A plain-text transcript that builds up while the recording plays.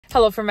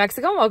Hello from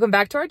Mexico and welcome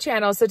back to our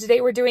channel. So today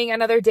we're doing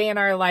another day in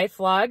our life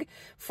vlog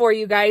for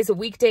you guys, a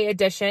weekday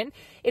edition.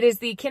 It is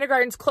the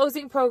kindergarten's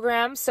closing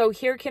program. So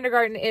here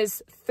kindergarten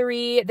is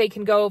 3, they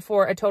can go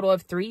for a total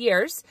of 3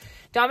 years.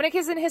 Dominic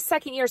is in his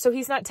 2nd year, so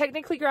he's not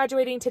technically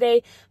graduating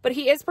today, but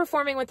he is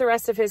performing with the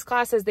rest of his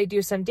classes. They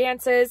do some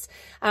dances.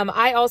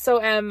 I also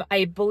am,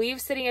 I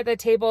believe, sitting at the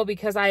table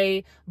because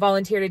I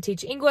volunteer to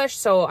teach English.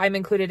 So I'm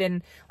included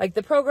in like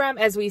the program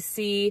as we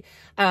see,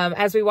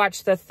 as we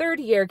watch the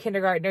 3rd year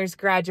kindergartners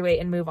graduate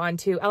and move on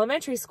to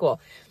elementary school.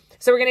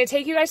 So we're going to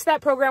take you guys to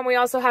that program. We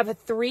also have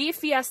 3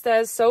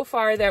 fiestas so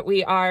far that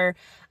we are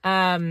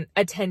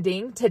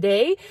attending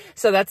today.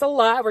 So that's a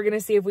lot. We're going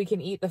to see if we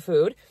can eat the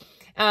food.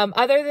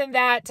 Other than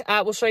that,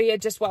 we'll show you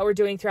just what we're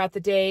doing throughout the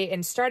day.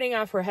 And starting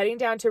off, we're heading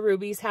down to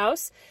Ruby's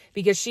house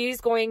because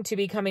she's going to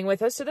be coming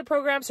with us to the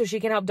program so she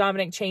can help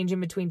Dominic change in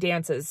between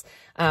dances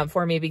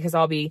for me because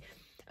I'll be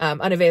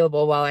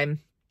unavailable while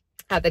I'm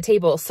at the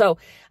table. So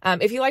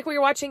if you like what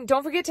you're watching,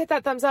 don't forget to hit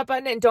that thumbs up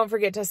button and don't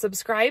forget to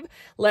subscribe.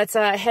 Let's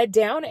head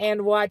down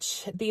and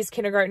watch these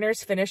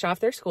kindergartners finish off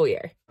their school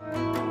year.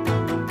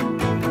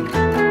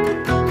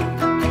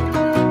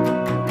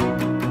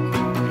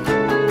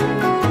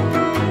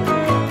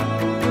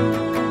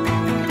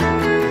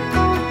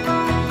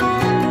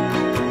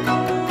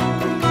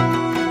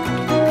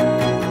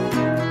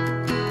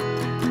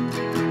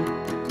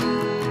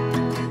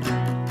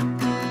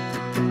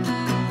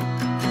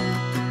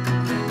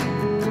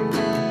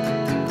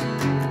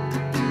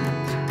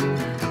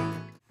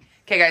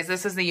 Okay guys,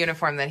 this is the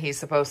uniform that he's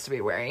supposed to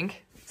be wearing.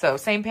 So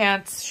same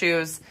pants,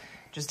 shoes,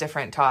 just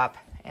different top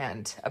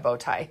and a bow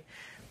tie.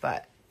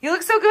 But you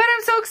look so good.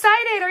 I'm so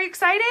excited. Are you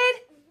excited?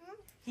 Mm-hmm.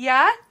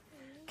 Yeah?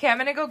 Okay, I'm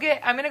gonna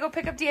go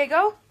pick up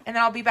Diego and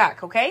then I'll be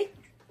back, okay?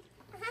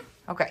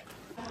 Mm-hmm. Okay.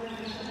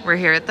 We're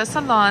here at the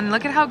salon.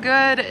 Look at how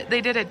good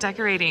they did at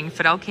decorating.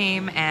 Fidel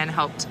came and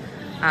helped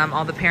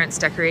all the parents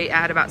decorate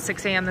at about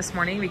 6 a.m. this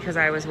morning because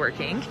I was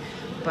working.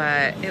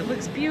 But it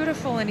looks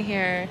beautiful in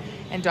here.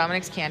 And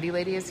Dominic's candy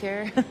lady is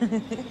here.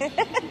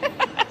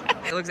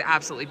 It looks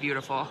absolutely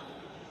beautiful.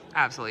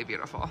 Absolutely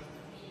beautiful.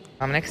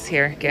 Dominic's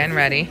here, getting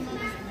ready.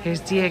 Here's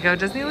Diego.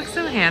 Doesn't he look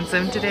so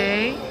handsome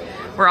today?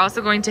 We're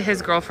also going to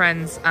his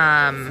girlfriend's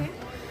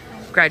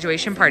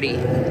graduation party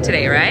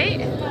today,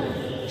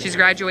 right? She's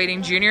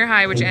graduating junior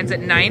high, which ends at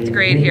 9th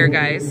grade here,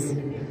 guys.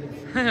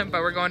 But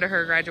we're going to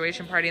her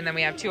graduation party, and then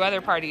we have 2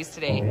 other parties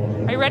today.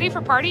 Are you ready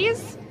for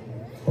parties?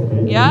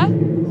 Yeah?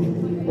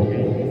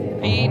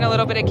 Are you eating a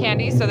little bit of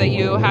candy so that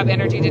you have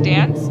energy to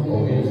dance?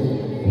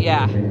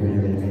 Yeah.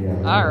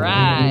 All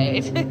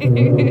right.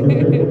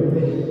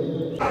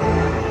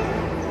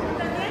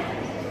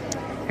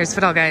 Here's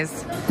Fidel,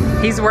 guys.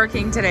 He's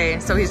working today,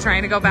 so he's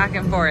trying to go back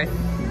and forth.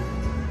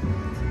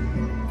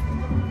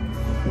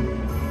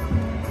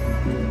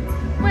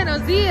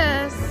 Buenos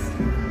dias.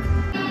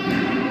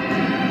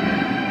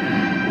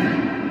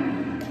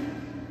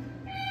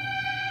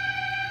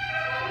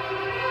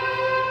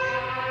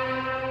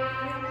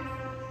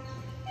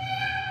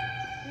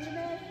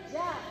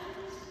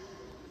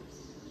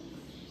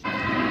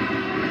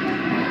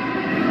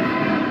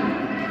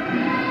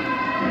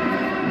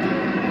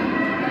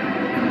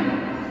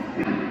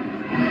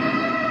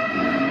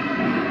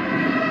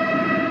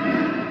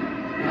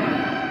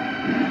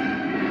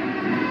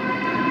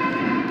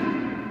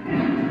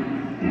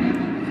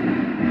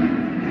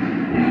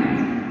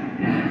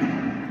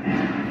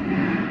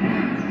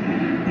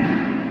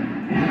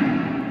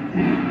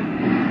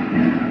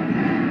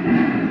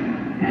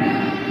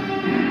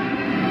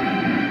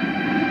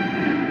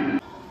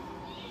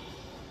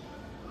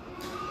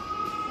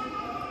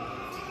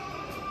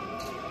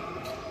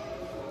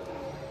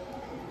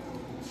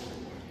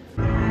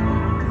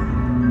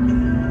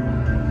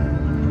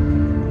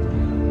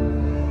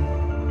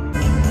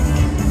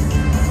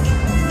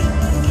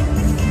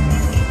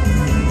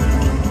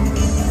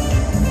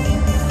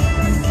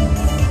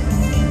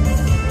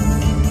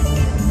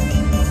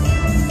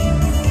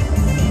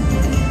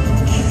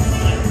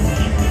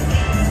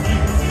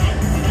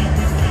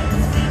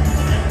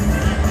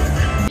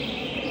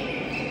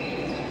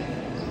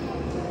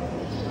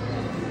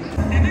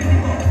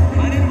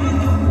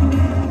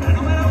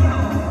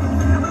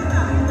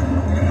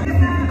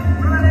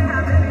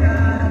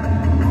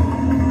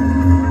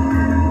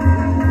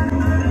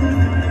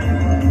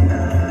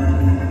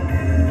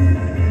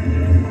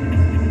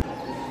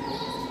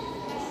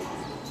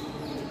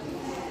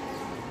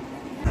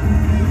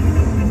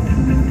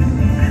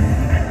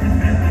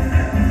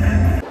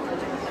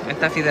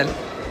 Fidel.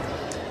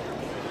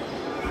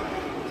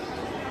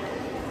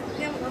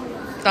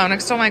 Dominic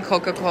stole my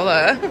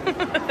Coca-Cola.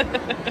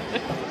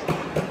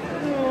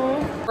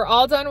 We're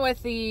all done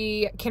with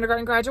the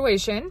kindergarten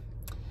graduation.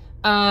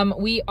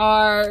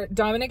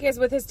 Dominic is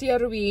with his tia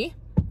Ruby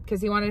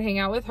because he wanted to hang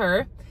out with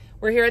her.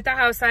 We're here at the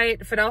house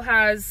site. Fidel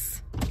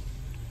has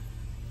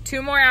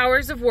 2 more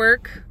hours of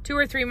work, 2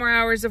 or 3 more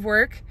hours of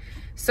work.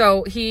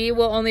 So he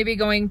will only be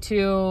going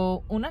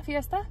to una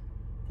fiesta?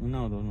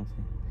 Una o dos, no sé.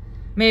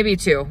 Maybe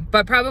 2,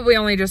 but probably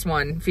only just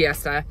 1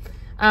 fiesta.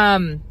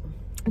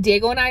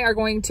 Diego and I are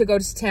going to go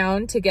to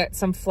town to get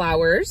some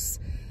flowers.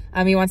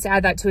 He wants to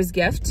add that to his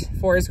gift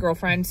for his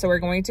girlfriend. So we're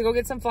going to go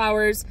get some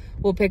flowers.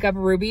 We'll pick up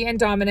Ruby and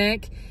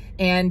Dominic,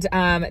 and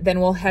then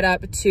we'll head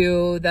up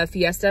to the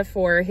fiesta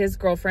for his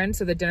girlfriend.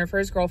 So the dinner for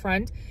his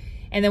girlfriend.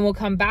 And then we'll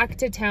come back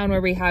to town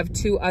where we have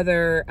two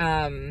other,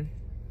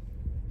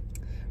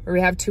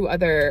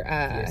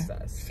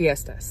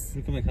 fiestas.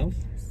 Look at my house.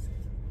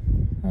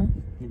 Huh?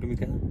 Look at my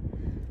car.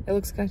 It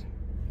looks good.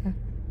 Yeah.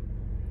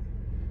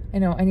 I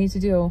know, I need to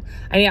do,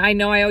 I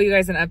know I owe you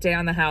guys an update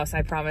on the house.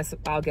 I promise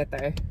I'll get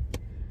there.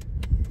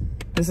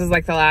 This is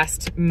like the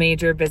last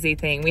major busy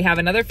thing. We have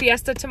another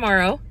fiesta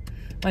tomorrow.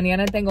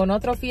 Mañana tengo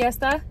otro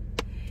fiesta.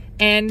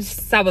 And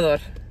sábado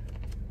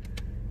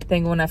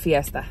tengo una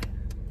fiesta.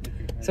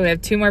 So we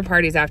have 2 more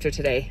parties after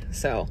today.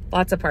 So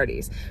lots of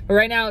parties. But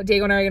right now,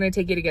 Diego and I are going to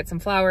take you to get some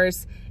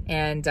flowers,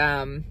 and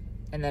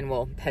then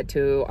we'll head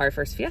to our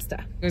first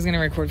fiesta. He was going to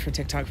record for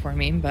TikTok for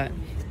me, but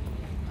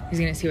he's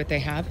going to see what they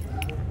have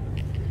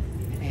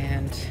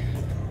and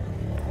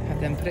have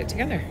them put it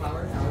together.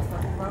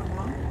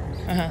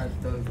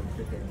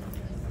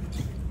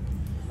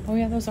 Oh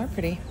yeah, those are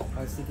pretty.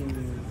 I was thinking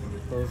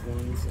those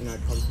ones, and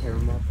I'd probably pair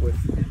them up with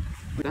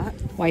that.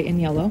 White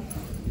and yellow.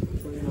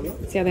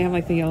 So yeah, they have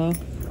like the yellow.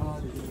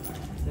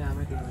 Yeah, I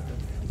might think about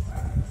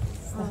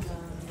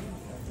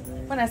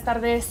that. Buenas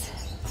tardes.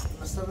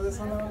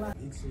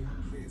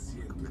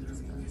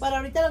 ¿Para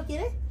ahorita lo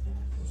quiere?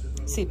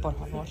 Sí, por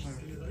favor.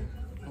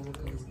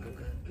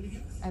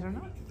 I don't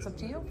know. It's up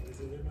to you.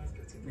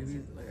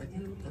 Maybe like I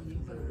think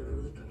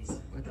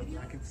like a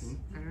black and pink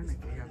pattern,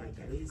 like they have right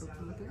there. Go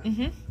with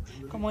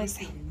it. Como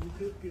ese.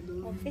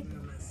 Okay.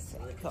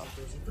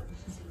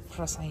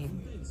 Rosa y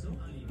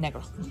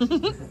negro.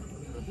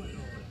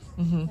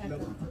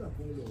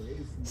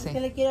 Sí. Que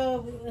le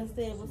quiero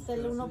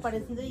buscarle uno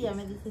parecido y ya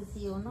me dice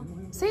sí o no.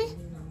 Sí.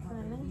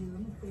 Vale.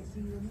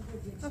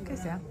 Lo que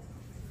sea.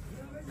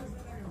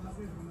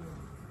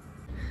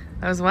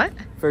 That was what?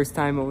 First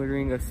time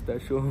ordering a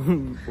special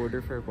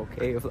order for a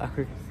bouquet of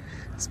flowers.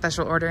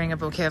 Special ordering a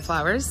bouquet of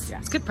flowers. Yeah.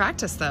 It's good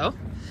practice though.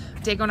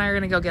 Diego and I are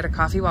gonna go get a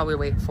coffee while we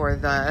wait for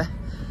the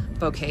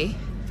bouquet,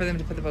 for them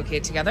to put the bouquet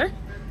together.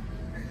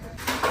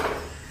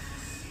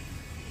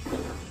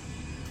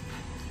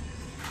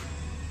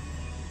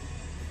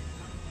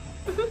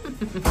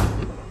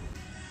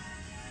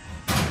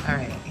 All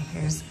right,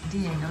 here's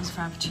Diego's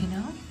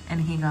Frappuccino, and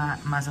he got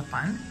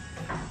mazapan.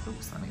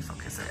 Oops, let me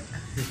focus it.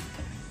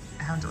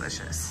 How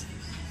delicious.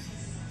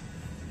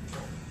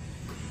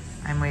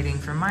 I'm waiting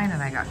for mine,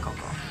 and I got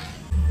cocoa.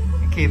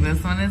 Okay,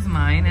 this one is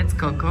mine, it's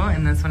cocoa,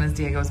 and this one is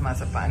Diego's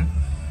mazapan.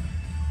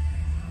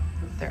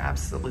 They're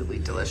absolutely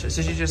delicious.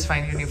 Did you just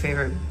find your new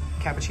favorite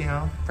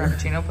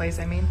Frappuccino place,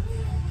 I mean?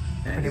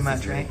 Yeah, pretty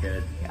much, right?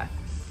 Good. Yeah,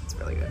 it's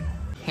really good.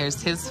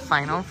 Here's his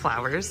final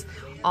flowers.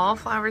 All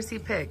flowers he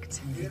picked.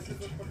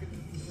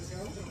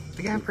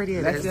 Look how pretty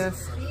it is.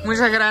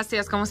 Muchas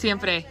gracias, como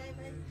siempre.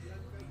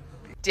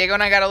 Diego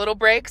and I got a little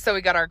break, so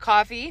we got our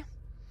coffee.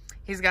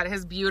 He's got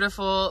his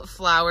beautiful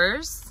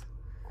flowers.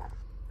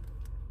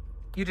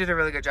 You did a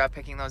really good job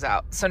picking those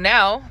out. So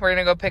now we're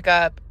gonna go pick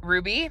up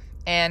Ruby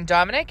and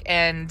Dominic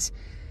and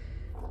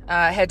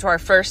head to our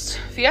first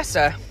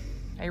fiesta.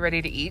 Are you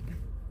ready to eat?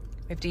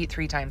 We have to eat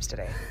 3 times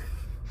today.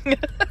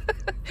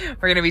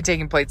 We're gonna be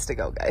taking plates to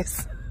go,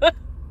 guys.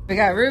 We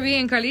got Ruby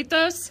and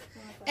Carlitos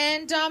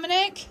and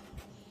Dominic.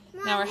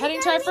 Mom, Now we're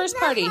heading to our first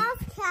party.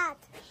 Cat.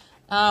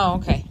 Oh,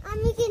 okay.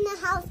 I'm making the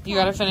house cat. You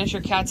gotta finish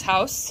your cat's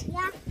house?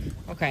 Yeah.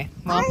 Okay,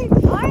 well,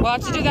 we'll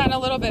have to do that in a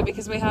little bit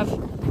because we have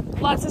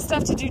lots of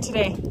stuff to do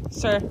today,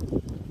 sir.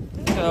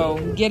 So,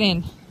 get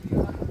in.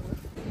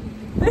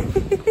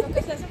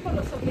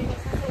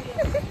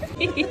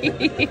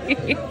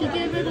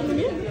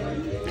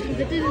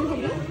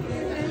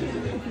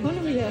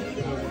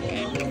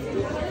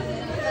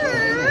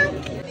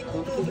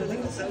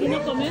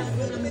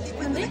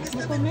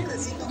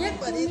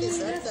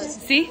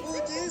 ¿Sí?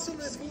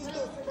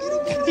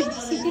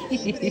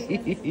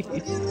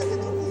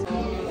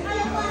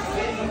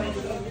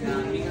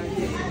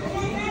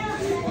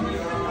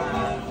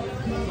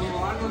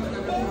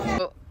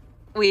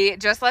 We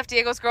just left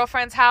Diego's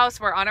girlfriend's house.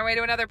 We're on our way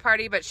to another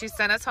party, but she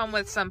sent us home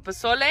with some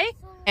pozole.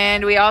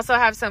 And we also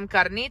have some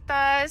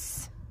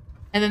carnitas.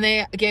 And then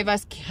they gave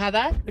us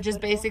quijada, which is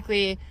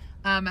basically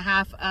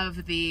half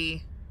of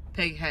the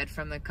pig head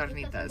from the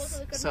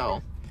carnitas.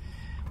 So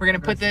we're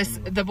gonna put this,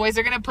 the boys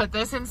are gonna put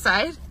this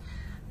inside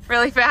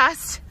really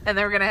fast, and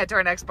then we're gonna head to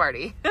our next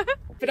party.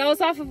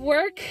 Fidel's off of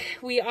work.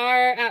 We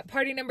are at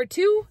party number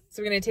 2.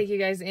 So we're gonna take you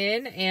guys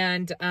in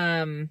and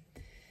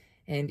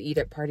eat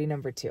at party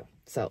number 2.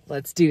 So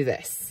let's do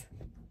this.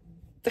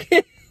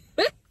 Sí,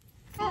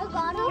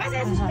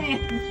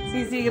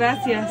 sí,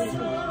 gracias.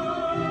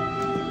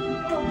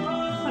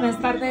 Buenas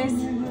tardes.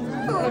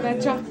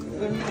 Provecho.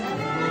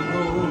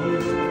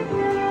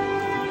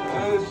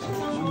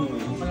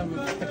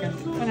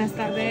 Buenas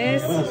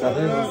tardes. Buenas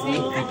tardes. Sí.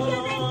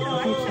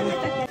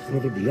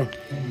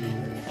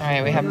 All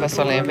right, we have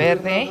pozole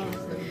verde.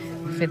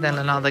 Fidel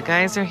and all the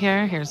guys are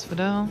here. Here's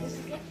Fidel.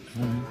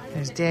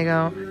 There's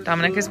Diego.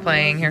 Dominic is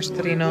playing. Here's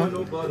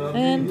Trino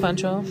and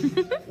Pancho.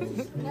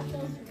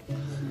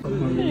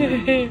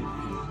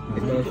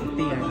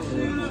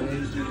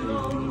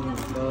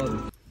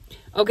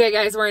 Okay,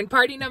 guys, we're in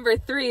party number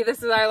 3.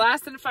 This is our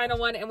last and final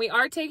one, and we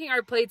are taking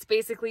our plates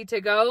basically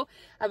to go,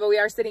 but we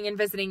are sitting and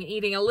visiting,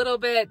 eating a little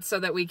bit so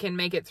that we can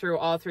make it through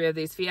all 3 of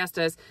these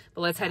fiestas.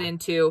 But let's head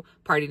into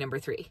party number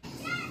 3.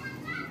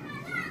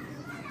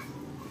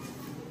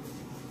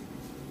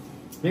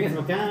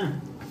 Venga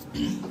acá.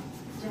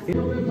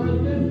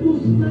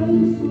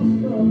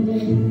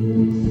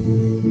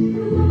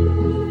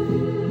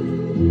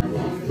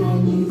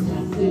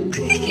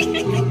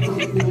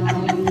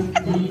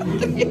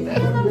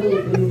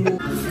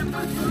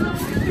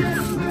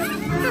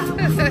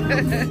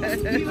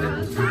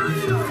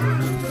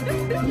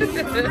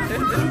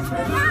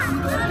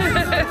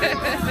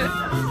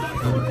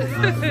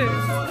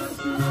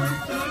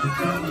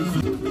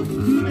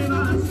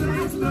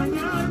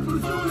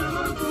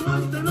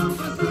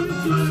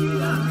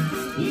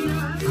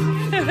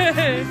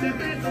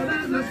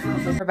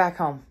 We're back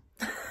home.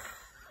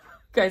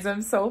 Guys,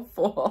 I'm so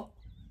full.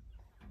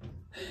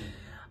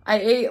 I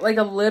ate like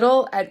a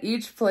little at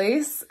each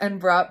place and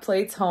brought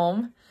plates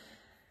home.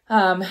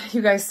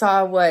 You guys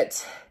saw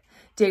what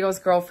Diego's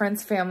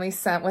girlfriend's family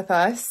sent with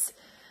us.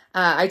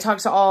 I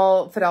talked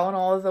to Fidel and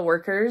all of the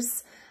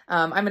workers.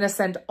 I'm going to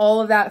send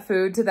all of that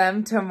food to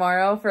them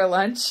tomorrow for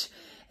lunch.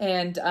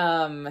 And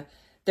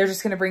they're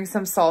just going to bring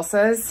some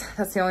salsas.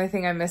 That's the only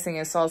thing I'm missing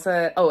is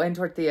salsa. Oh, and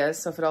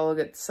tortillas. So Fidel will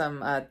get some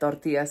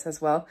tortillas as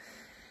well.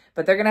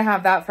 But they're going to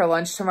have that for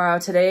lunch tomorrow.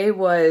 Today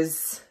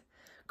was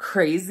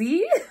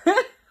crazy.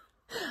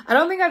 I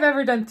don't think I've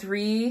ever done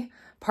 3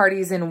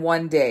 parties in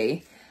one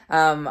day.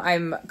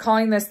 I'm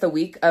calling this the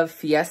week of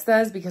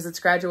fiestas because it's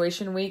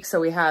graduation week.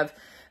 So we have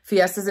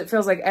fiestas. It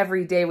feels like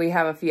every day we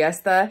have a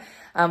fiesta.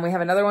 We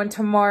have another one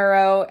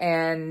tomorrow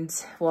and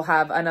we'll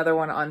have another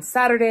one on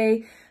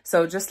Saturday.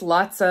 So just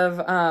lots of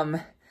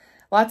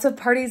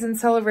parties and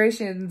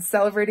celebrations,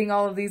 celebrating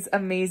all of these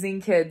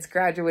amazing kids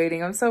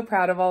graduating. I'm so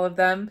proud of all of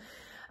them.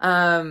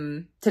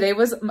 Today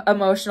was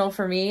emotional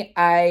for me.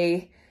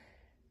 I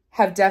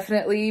have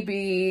definitely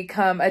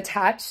become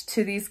attached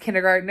to these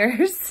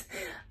kindergartners.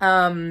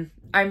 I'm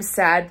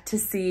sad to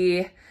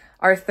see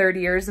our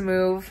 3rd years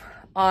move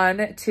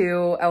on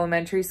to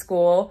elementary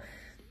school,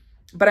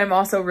 but I'm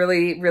also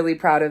really, really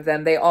proud of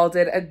them. They all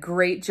did a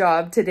great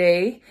job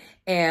today,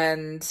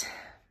 and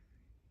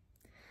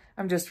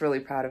I'm just really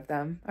proud of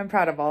them. I'm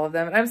proud of all of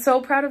them, and I'm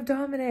so proud of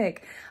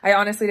Dominic. I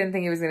honestly didn't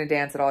think he was going to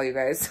dance at all, you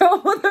guys.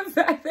 So the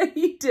fact that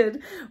he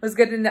did was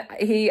good, and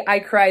I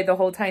cried the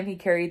whole time he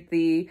carried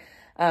the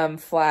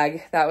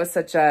flag. That was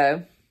such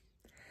a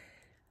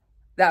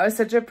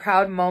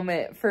proud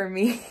moment for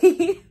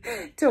me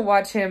to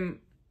watch him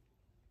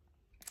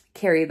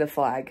carry the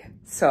flag.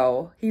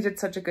 So he did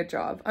such a good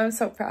job. I'm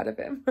so proud of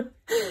him.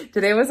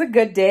 Today was a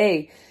good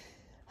day.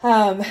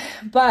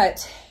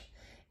 But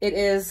it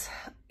is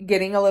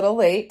getting a little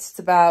late. It's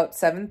about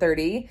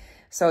 7:30.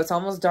 So it's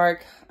almost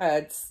dark.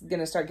 It's going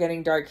to start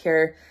getting dark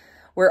here.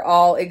 We're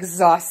all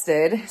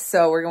exhausted.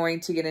 So we're going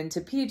to get into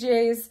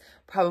PJs,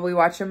 probably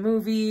watch a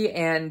movie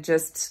and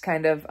just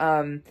kind of,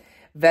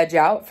 veg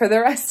out for the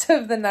rest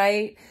of the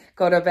night,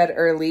 go to bed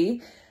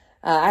early.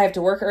 I have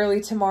to work early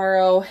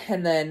tomorrow,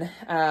 and then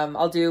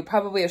I'll do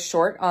probably a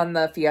short on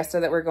the fiesta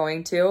that we're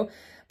going to.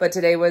 But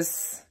today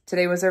was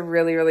a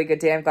really, really good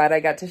day. I'm glad I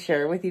got to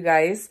share it with you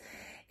guys.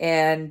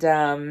 And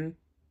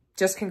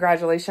just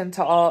congratulations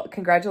to all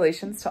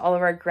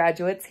of our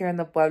graduates here in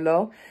the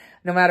Pueblo.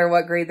 No matter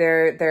what grade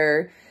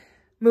they're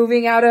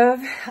moving out of,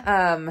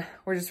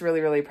 we're just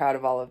really, really proud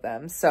of all of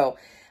them. So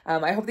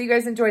I hope that you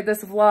guys enjoyed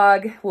this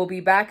vlog. We'll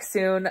be back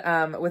soon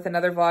with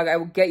another vlog. I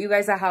will get you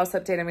guys a house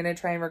update. I'm going to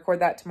try and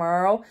record that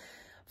tomorrow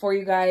for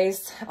you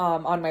guys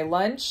on my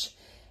lunch.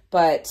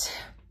 But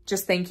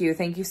just thank you.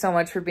 Thank you so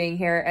much for being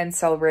here and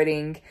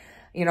celebrating,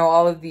 you know,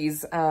 all of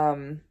these,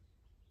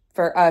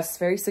 for us,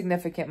 very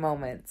significant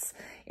moments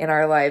in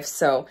our lives.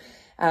 So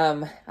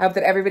I hope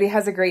that everybody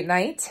has a great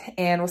night,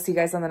 and we'll see you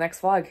guys on the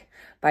next vlog.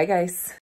 Bye, guys.